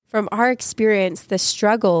from our experience, the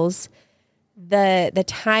struggles, the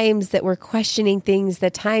times that we're questioning things, the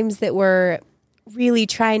times that we're really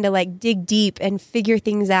trying to like dig deep and figure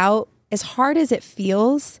things out, as hard as it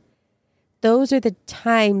feels, those are the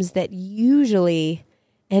times that usually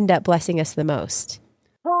end up blessing us the most.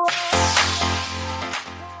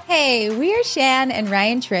 Hey, we are Shan and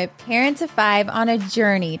Ryan Tripp, parents of 5, on a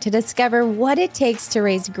journey to discover what it takes to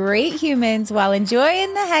raise great humans while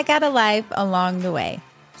enjoying the heck out of life along the way.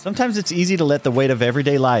 Sometimes it's easy to let the weight of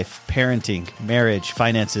everyday life, parenting, marriage,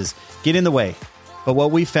 finances, get in the way. But what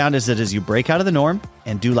we found is that as you break out of the norm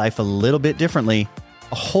and do life a little bit differently,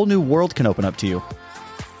 a whole new world can open up to you.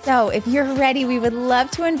 So if you're ready, we would love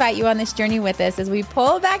to invite you on this journey with us as we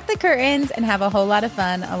pull back the curtains and have a whole lot of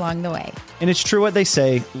fun along the way. And it's true what they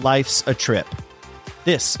say, life's a trip.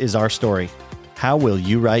 This is our story. How will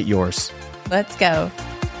you write yours? Let's go.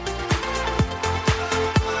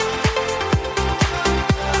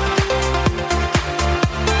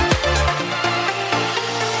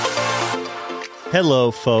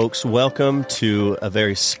 Hello, folks. Welcome to a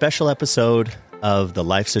very special episode of the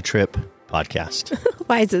Life's a Trip podcast.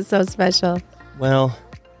 Why is it so special? Well,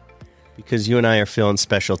 because you and I are feeling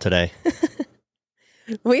special today.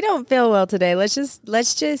 We don't feel well today. Let's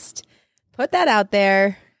just put that out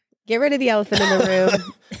there. Get rid of the elephant in the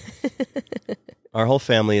room. Our whole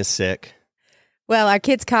family is sick. Well, our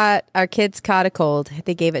kids caught a cold.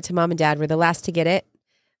 They gave it to mom and dad. We're the last to get it.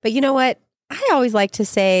 But you know what? I always like to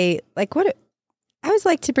say, I always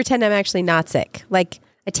like to pretend I'm actually not sick. Like,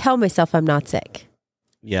 I tell myself I'm not sick.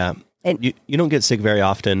 Yeah. And you don't get sick very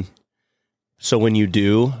often. So when you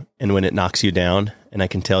do, and when it knocks you down, and I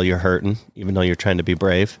can tell you're hurting, even though you're trying to be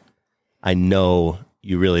brave, I know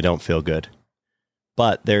you really don't feel good.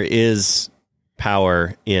 But there is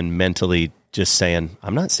power in mentally just saying,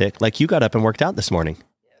 I'm not sick. Like you got up and worked out this morning.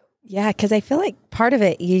 Yeah, because I feel like part of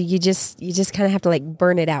it, you just kind of have to like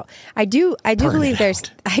burn it out. I do believe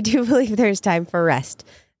there's time for rest.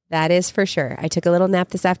 That is for sure. I took a little nap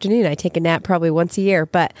this afternoon. I take a nap probably once a year,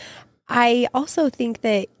 but I also think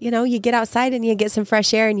that, you get outside and you get some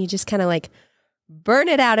fresh air and you just kind of like burn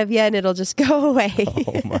it out of you and it'll just go away.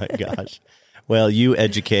 Oh my gosh. Well, you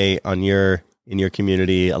educate in your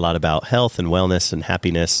community a lot about health and wellness and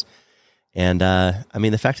happiness. And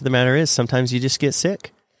the fact of the matter is sometimes you just get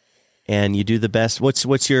sick. And you do the best.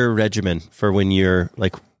 What's your regimen for when you're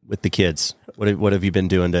like with the kids? What have you been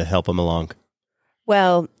doing to help them along?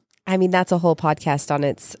 Well, that's a whole podcast on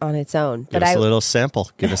its own. Give us a little sample.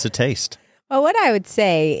 Give us a taste. Well, what I would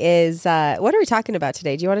say is, what are we talking about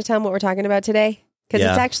today? Do you want to tell them what we're talking about today? Because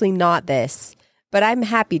It's actually not this, but I'm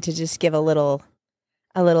happy to just give a little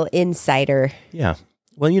insider. Yeah.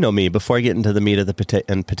 Well, you know me. Before I get into the meat of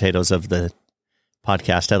the potatoes of the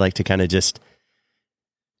podcast, I like to kind of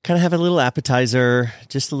have a little appetizer,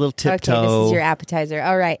 just a little tiptoe. Okay, this is your appetizer.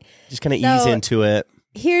 All right. Just kind of ease into it.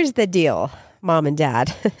 Here's the deal, mom and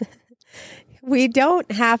dad. We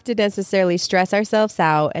don't have to necessarily stress ourselves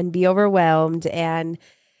out and be overwhelmed and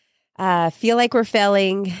feel like we're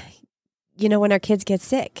failing. When our kids get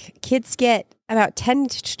sick, kids get about 10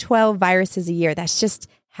 to 12 viruses a year. That's just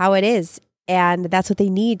how it is. And that's what they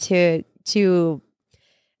need to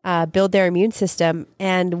build their immune system.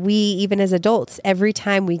 And we, even as adults, every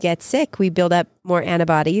time we get sick, we build up more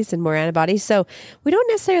antibodies and more antibodies. So we don't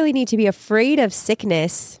necessarily need to be afraid of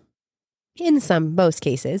sickness in most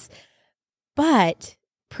cases, but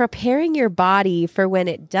preparing your body for when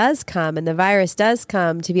it does come and the virus does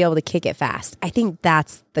come to be able to kick it fast. I think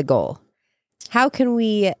that's the goal. How can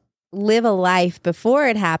we live a life before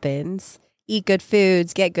it happens, eat good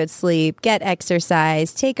foods, get good sleep, get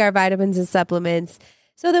exercise, take our vitamins and supplements,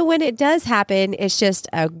 so that when it does happen, it's just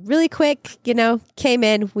a really quick, came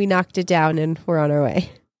in, we knocked it down, and we're on our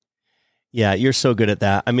way. Yeah, you're so good at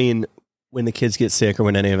that. When the kids get sick or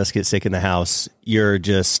when any of us get sick in the house, you're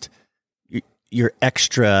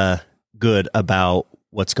extra good about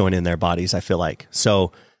what's going in their bodies, I feel like.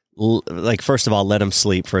 So, first of all, let them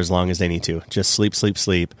sleep for as long as they need to. Just sleep, sleep,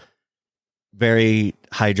 sleep. Very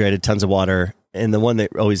hydrated, tons of water. And the one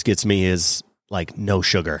that always gets me is no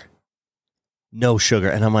sugar. No sugar.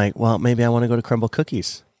 And I'm like, well, maybe I want to go to Crumble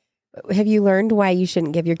Cookies. Have you learned why you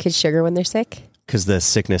shouldn't give your kids sugar when they're sick? Because the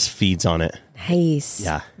sickness feeds on it. Nice.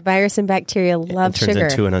 Yeah. Virus and bacteria love sugar. It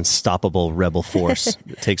turns into an unstoppable rebel force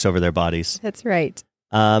that takes over their bodies. That's right.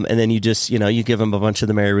 And then you just, you give them a bunch of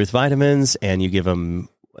the Mary Ruth vitamins and you give them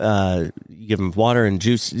water and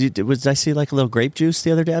juice. Did I see a little grape juice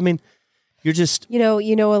the other day? You're just... a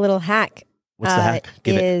little hack. What's the hack?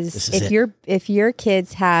 If your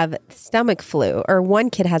kids have stomach flu or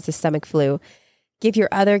one kid has the stomach flu, give your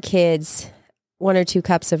other kids 1 or 2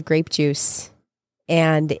 cups of grape juice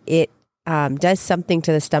and it does something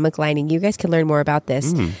to the stomach lining. You guys can learn more about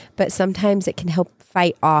this, but sometimes it can help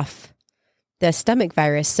fight off the stomach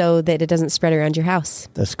virus so that it doesn't spread around your house.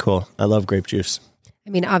 That's cool. I love grape juice. I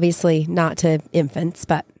mean, obviously not to infants,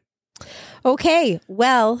 but okay.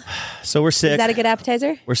 Well, so we're sick. Is that a good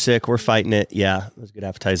appetizer? We're sick. We're fighting it. Yeah, it was a good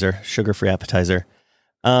appetizer. Sugar-free appetizer.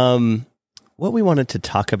 What we wanted to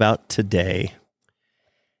talk about today,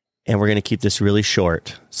 and we're going to keep this really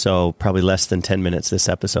short, so probably less than 10 minutes this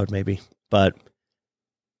episode maybe, but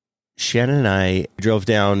Shannon and I drove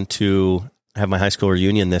down to have my high school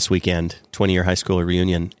reunion this weekend, 20-year high school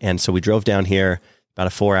reunion, and so we drove down here, about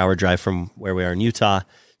a 4-hour drive from where we are in Utah,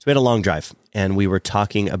 so we had a long drive, and we were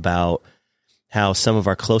talking about how some of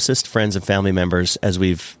our closest friends and family members, as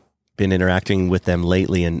we've been interacting with them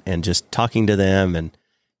lately and just talking to them and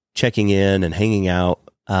checking in and hanging out,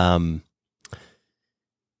 some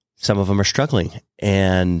of them are struggling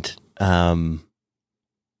and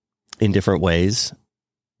in different ways.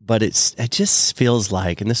 But it just feels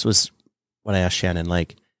like, and this was what I asked Shannon,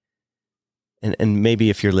 like, and maybe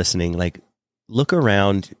if you're listening, like, look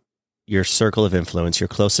around your circle of influence, your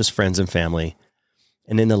closest friends and family.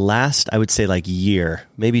 And in the last, I would say like year,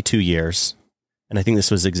 maybe 2 years, and I think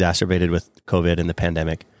this was exacerbated with COVID and the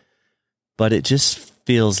pandemic, but it just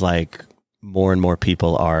feels like more and more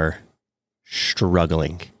people are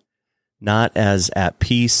struggling, not as at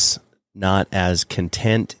peace, not as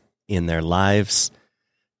content in their lives.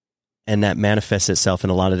 And that manifests itself in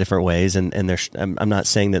a lot of different ways. And I'm not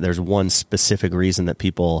saying that there's one specific reason that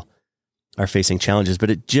people are facing challenges, but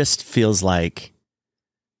it just feels like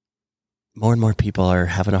more and more people are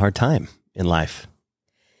having a hard time in life.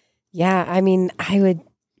 Yeah. I mean,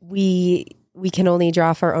 we can only draw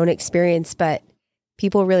off our own experience, but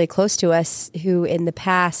people really close to us who in the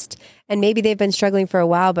past, and maybe they've been struggling for a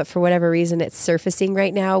while, but for whatever reason, it's surfacing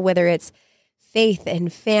right now, whether it's faith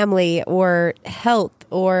and family or health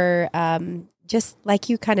or just like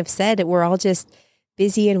you kind of said, we're all just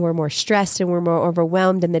busy and we're more stressed and we're more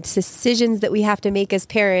overwhelmed, and the decisions that we have to make as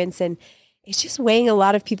parents, and it's just weighing a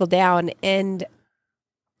lot of people down. And,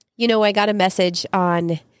 you know, I got a message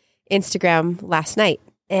on Instagram last night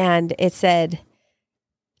and it said,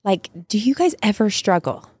 like, do you guys ever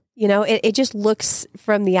struggle? You know, it just looks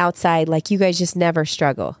from the outside like you guys just never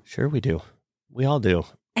struggle. Sure we do. We all do.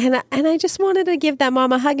 And I just wanted to give that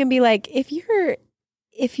mom a hug and be like, if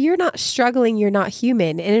you're not struggling, you're not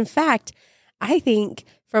human. And in fact, I think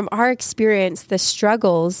from our experience, the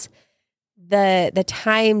struggles, the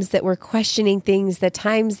times that we're questioning things, the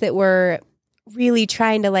times that we're really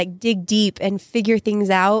trying to like dig deep and figure things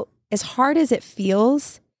out, as hard as it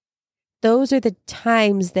feels, those are the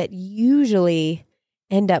times that usually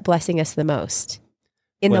end up blessing us the most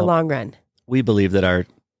in the long run. We believe that our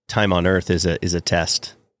time on earth is a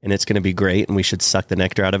test, and it's going to be great, and we should suck the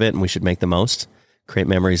nectar out of it, and we should make the most, create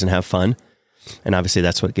memories and have fun. And obviously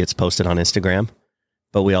that's what gets posted on Instagram.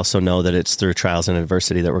 But we also know that it's through trials and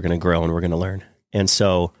adversity that we're going to grow and we're going to learn. And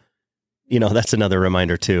so, you know, that's another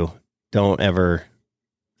reminder too. Don't ever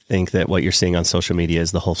think that what you're seeing on social media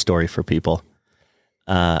is the whole story for people.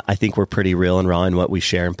 I think we're pretty real and raw in what we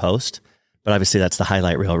share and post, but obviously that's the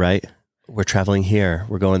highlight reel, right? We're traveling here,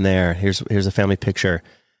 we're going there. Here's a family picture,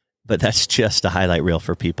 but that's just a highlight reel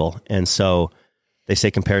for people. And so they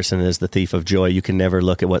say comparison is the thief of joy. You can never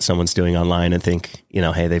look at what someone's doing online and think, you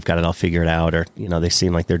know, hey, they've got it all figured out, or, you know, they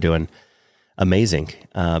seem like they're doing amazing.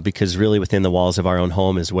 Because really within the walls of our own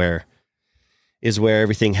home is where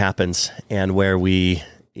everything happens, and where we,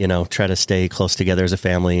 you know, try to stay close together as a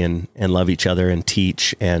family and love each other and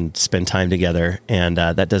teach and spend time together. And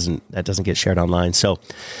that doesn't get shared online. So,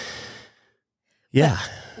 yeah.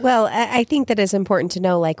 Well, I think that it's important to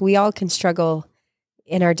know, like, we all can struggle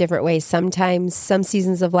in our different ways. Sometimes some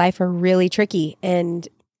seasons of life are really tricky, and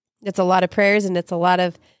it's a lot of prayers and it's a lot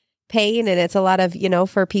of pain and it's a lot of, you know,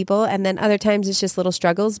 for people. And then other times it's just little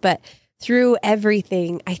struggles, but through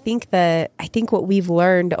everything, I think what we've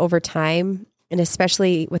learned over time, and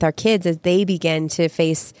especially with our kids as they begin to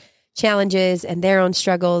face challenges and their own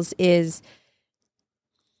struggles, is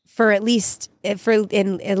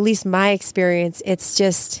in at least my experience, it's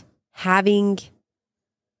just having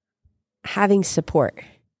support,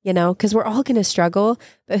 you know, because we're all going to struggle,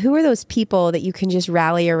 but who are those people that you can just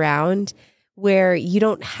rally around where you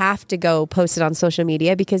don't have to go post it on social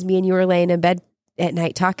media because me and you are laying in bed at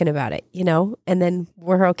night talking about it, you know, and then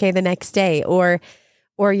we're okay the next day. Or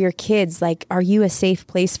your kids, like, are you a safe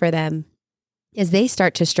place for them as they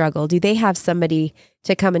start to struggle? Do they have somebody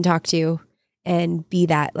to come and talk to and be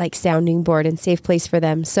that like sounding board and safe place for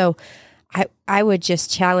them? So I would just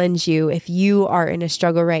challenge you, if you are in a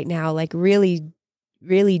struggle right now, like really,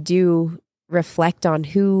 really do reflect on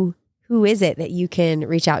who is it that you can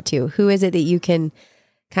reach out to? Who is it that you can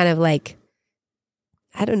kind of like,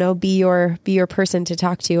 I don't know, be your person to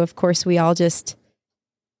talk to? Of course, we all just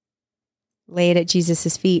lay it at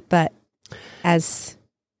Jesus's feet, but as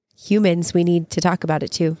humans, we need to talk about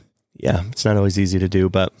it too. Yeah, it's not always easy to do,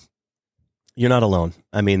 but you're not alone.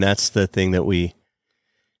 I mean, that's the thing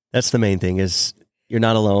that's the main thing is you're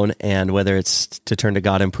not alone. And whether it's to turn to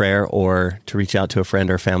God in prayer or to reach out to a friend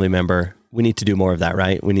or a family member, we need to do more of that,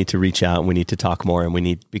 right? We need to reach out and we need to talk more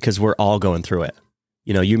and because we're all going through it.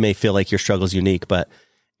 You know, you may feel like your struggle's unique, but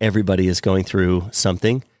everybody is going through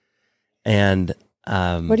something. And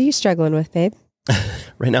what are you struggling with, babe?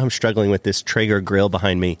 Right now I'm struggling with this Traeger grill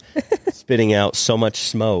behind me, spitting out so much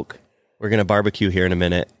smoke. We're going to barbecue here in a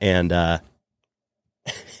minute. And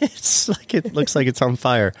it looks like it's on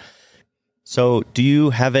fire. So do you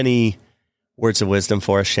have any words of wisdom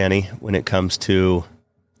for us, Shani, when it comes to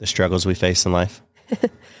the struggles we face in life?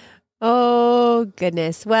 Oh,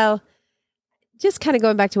 goodness. Well, just kind of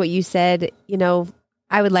going back to what you said, you know,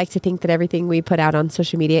 I would like to think that everything we put out on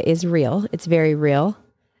social media is real. It's very real.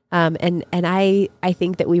 And I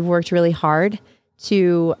think that we've worked really hard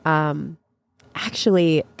to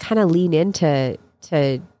actually kind of lean into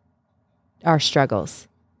our struggles,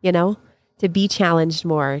 you know, to be challenged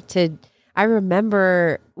more. I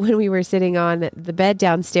remember when we were sitting on the bed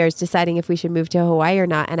downstairs deciding if we should move to Hawaii or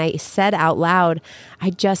not. And I said out loud, I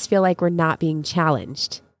just feel like we're not being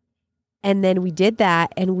challenged. And then we did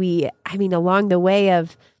that. And along the way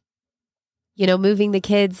of, you know, moving the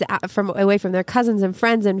kids away from their cousins and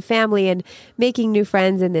friends and family and making new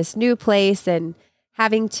friends in this new place and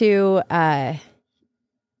having to,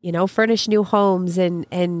 furnish new homes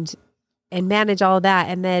and manage all of that.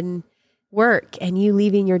 And then work and you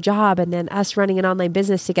leaving your job and then us running an online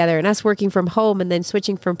business together and us working from home and then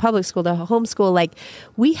switching from public school to homeschool. Like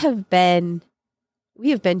we have been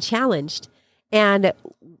challenged. And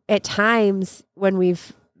at times when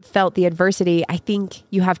we've felt the adversity, I think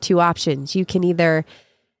you have two options. You can either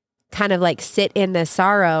kind of like sit in the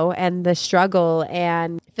sorrow and the struggle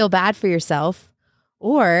and feel bad for yourself,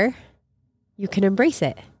 or you can embrace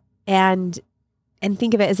it and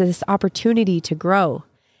think of it as this opportunity to grow.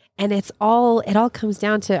 And it all comes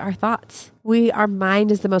down to our thoughts. Our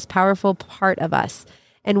mind is the most powerful part of us.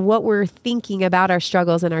 And what we're thinking about our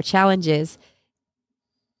struggles and our challenges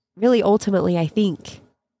really ultimately, I think,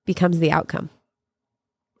 becomes the outcome.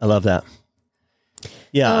 I love that.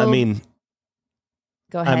 Yeah, Oh, I mean,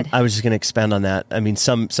 Go ahead. I was just going to expand on that. I mean,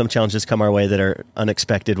 some challenges come our way that are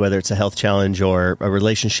unexpected, whether it's a health challenge or a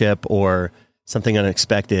relationship or something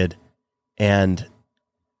unexpected. And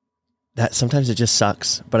that sometimes it just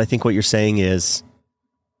sucks. But I think what you're saying is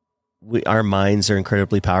our minds are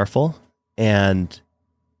incredibly powerful and,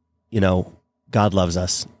 you know, God loves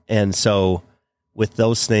us. And so with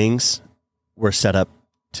those things, we're set up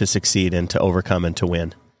to succeed and to overcome and to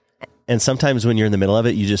win. And sometimes when you're in the middle of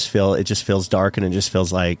it, it just feels dark and it just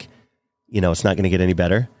feels like, you know, it's not going to get any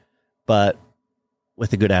better. But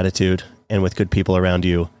with a good attitude and with good people around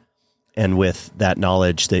you and with that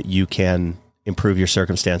knowledge that you can improve your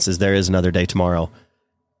circumstances, there is another day tomorrow.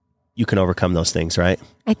 You can overcome those things, right?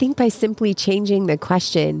 I think by simply changing the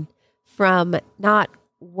question from not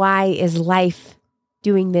why is life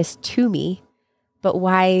doing this to me, but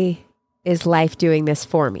why is life doing this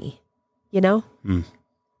for me? You know?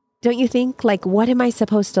 Don't you think, like, what am I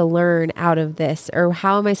supposed to learn out of this? Or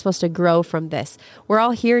how am I supposed to grow from this? We're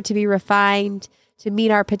all here to be refined, to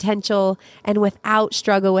meet our potential. And without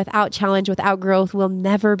struggle, without challenge, without growth, we'll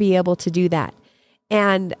never be able to do that.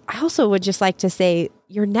 And I also would just like to say,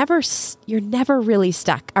 you're never really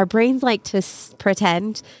stuck. Our brains like to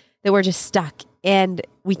pretend that we're just stuck and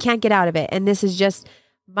we can't get out of it. And this is just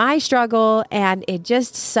my struggle and it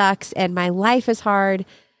just sucks and my life is hard.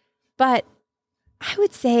 But I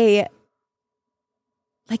would say,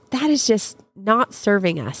 like, that is just not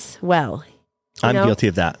serving us well. I'm guilty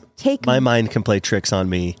of that. My mind can play tricks on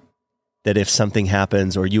me that if something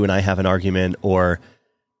happens or you and I have an argument or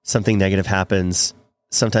something negative happens,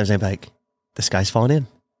 sometimes I'm like, the sky's falling in.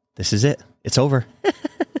 This is it. It's over.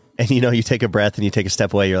 And, you know, you take a breath and you take a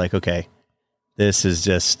step away. You're like, okay, this is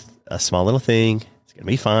just a small little thing. It's going to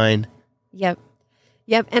be fine. Yep.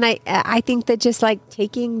 And I think that just like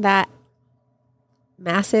taking that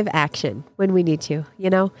massive action when we need to, you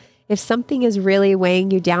know, if something is really weighing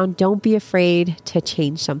you down, don't be afraid to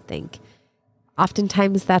change something.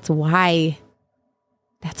 Oftentimes that's why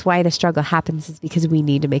the struggle happens, is because we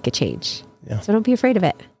need to make a change. Yeah. So don't be afraid of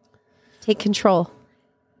it. Take control.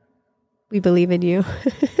 We believe in you.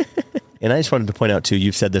 And I just wanted to point out too,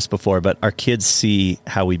 you've said this before, but our kids see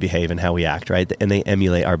how we behave and how we act, right? And they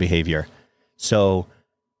emulate our behavior. So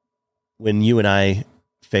when you and I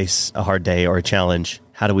face a hard day or a challenge,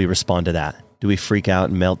 how do we respond to that? Do we freak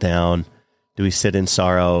out and melt down? Do we sit in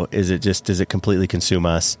sorrow? Does it completely consume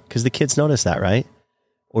us? Because the kids notice that, right?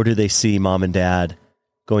 Or do they see mom and dad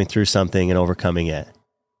going through something and overcoming it?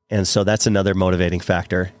 And so that's another motivating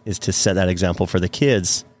factor, is to set that example for the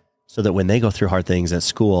kids so that when they go through hard things at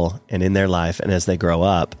school and in their life and as they grow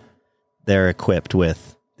up, they're equipped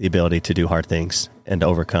with the ability to do hard things and to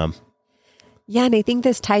overcome. Yeah, and I think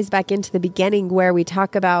this ties back into the beginning where we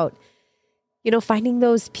talk about, finding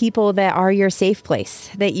those people that are your safe place,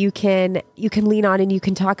 that you can lean on and you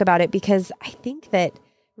can talk about it, because I think that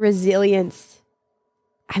resilience,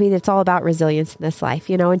 it's all about resilience in this life,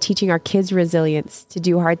 and teaching our kids resilience to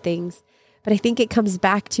do hard things. But I think it comes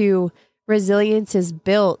back to resilience is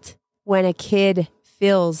built when a kid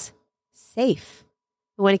feels safe,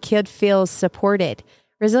 when a kid feels supported.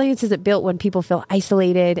 Resilience isn't built when people feel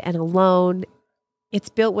isolated and alone. It's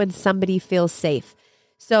built when somebody feels safe.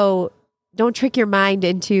 So don't trick your mind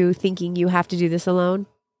into thinking you have to do this alone,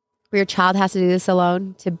 or your child has to do this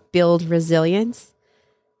alone to build resilience.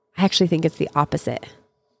 I actually think it's the opposite.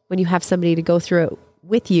 When you have somebody to go through it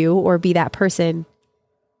with you or be that person,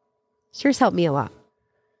 sure's helped me a lot.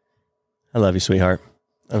 I love you, sweetheart.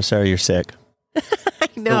 I'm sorry you're sick. I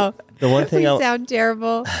know. The one thing we sound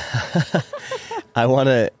terrible. I want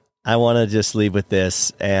to just leave with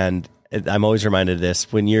this, and I'm always reminded of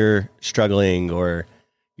this. When you're struggling or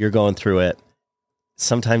you're going through it,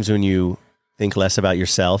 sometimes when you think less about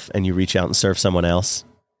yourself and you reach out and serve someone else,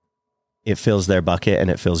 it fills their bucket and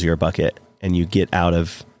it fills your bucket, and you get out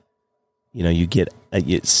of,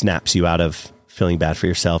 it snaps you out of feeling bad for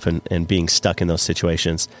yourself and being stuck in those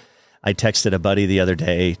situations. I texted a buddy the other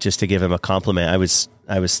day just to give him a compliment. I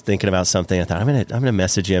was thinking about something. I thought I'm gonna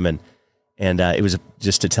message him, and it was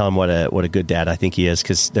just to tell him what a good dad I think he is,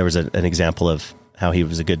 because there was an example of how he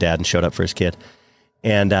was a good dad and showed up for his kid.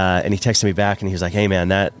 And he texted me back and he was like, "Hey man,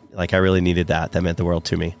 that, like, I really needed that. That meant the world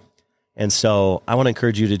to me." And so I want to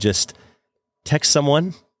encourage you to just text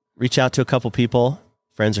someone, reach out to a couple people,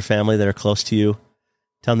 friends or family that are close to you,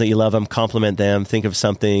 tell them that you love them, compliment them, think of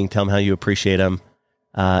something, tell them how you appreciate them.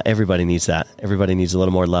 Everybody needs that. Everybody needs a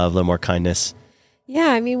little more love, a little more kindness.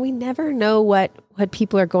 Yeah, we never know what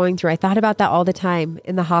people are going through. I thought about that all the time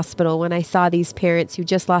in the hospital when I saw these parents who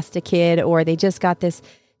just lost a kid, or they just got this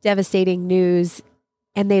devastating news,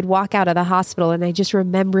 and they'd walk out of the hospital, and I just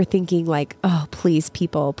remember thinking like, oh, please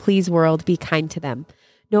people, please world, be kind to them.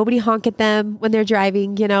 Nobody honk at them when they're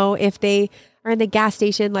driving. If they are in the gas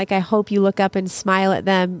station, like, I hope you look up and smile at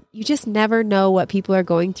them. You just never know what people are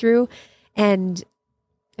going through. And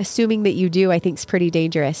assuming that you do, I think, is pretty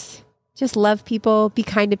dangerous. Just love people, be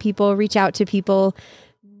kind to people, reach out to people.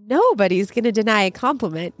 Nobody's going to deny a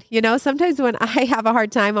compliment. Sometimes when I have a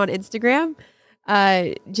hard time on Instagram,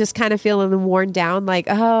 just kind of feeling worn down, like,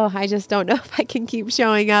 oh, I just don't know if I can keep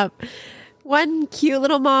showing up. One cute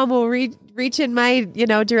little mom will reach in my,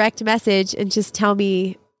 direct message and just tell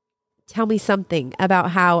me something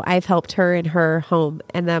about how I've helped her in her home.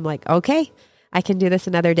 And I'm like, okay, I can do this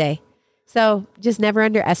another day. So just never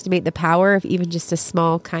underestimate the power of even just a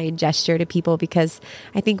small, kind gesture to people, because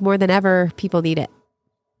I think more than ever, people need it.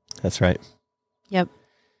 That's right. Yep.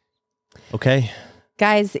 Okay.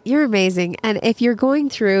 Guys, you're amazing. And if you're going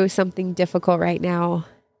through something difficult right now,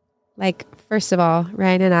 like, first of all,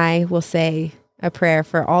 Ryan and I will say a prayer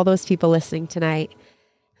for all those people listening tonight.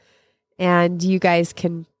 And you guys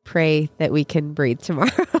can pray that we can breathe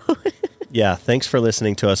tomorrow. Yeah. Thanks for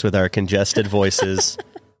listening to us with our congested voices.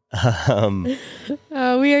 We're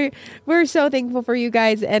so thankful for you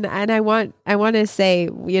guys. And I want to say,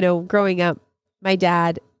 growing up, my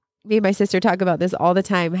dad, me and my sister talk about this all the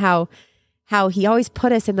time, how he always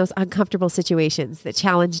put us in those uncomfortable situations that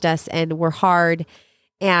challenged us and were hard.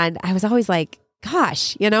 And I was always like,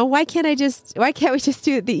 gosh, why can't we just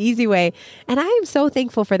do it the easy way? And I am so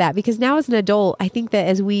thankful for that, because now as an adult, I think that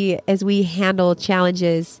as we handle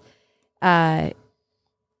challenges,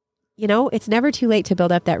 it's never too late to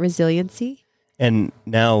build up that resiliency. And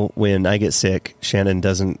now when I get sick, Shannon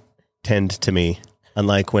doesn't tend to me,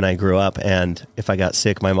 unlike when I grew up. And if I got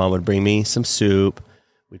sick, my mom would bring me some soup.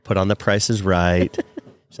 We'd put on The Price is Right.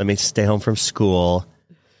 So let me stay home from school.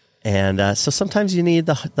 And so sometimes you need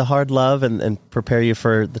the hard love and prepare you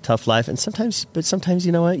for the tough life. And sometimes,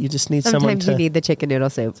 you know what? You just need someone to... Sometimes you need the chicken noodle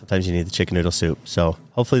soup. Sometimes you need the chicken noodle soup. So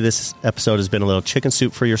hopefully this episode has been a little chicken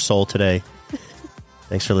soup for your soul today.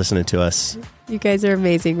 Thanks for listening to us. You guys are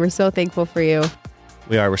amazing. We're so thankful for you.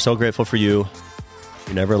 We are. We're so grateful for you.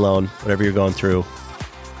 You're never alone. Whatever you're going through,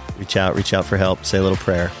 reach out for help. Say a little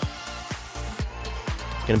prayer.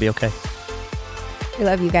 It's going to be okay. We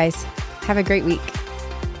love you guys. Have a great week.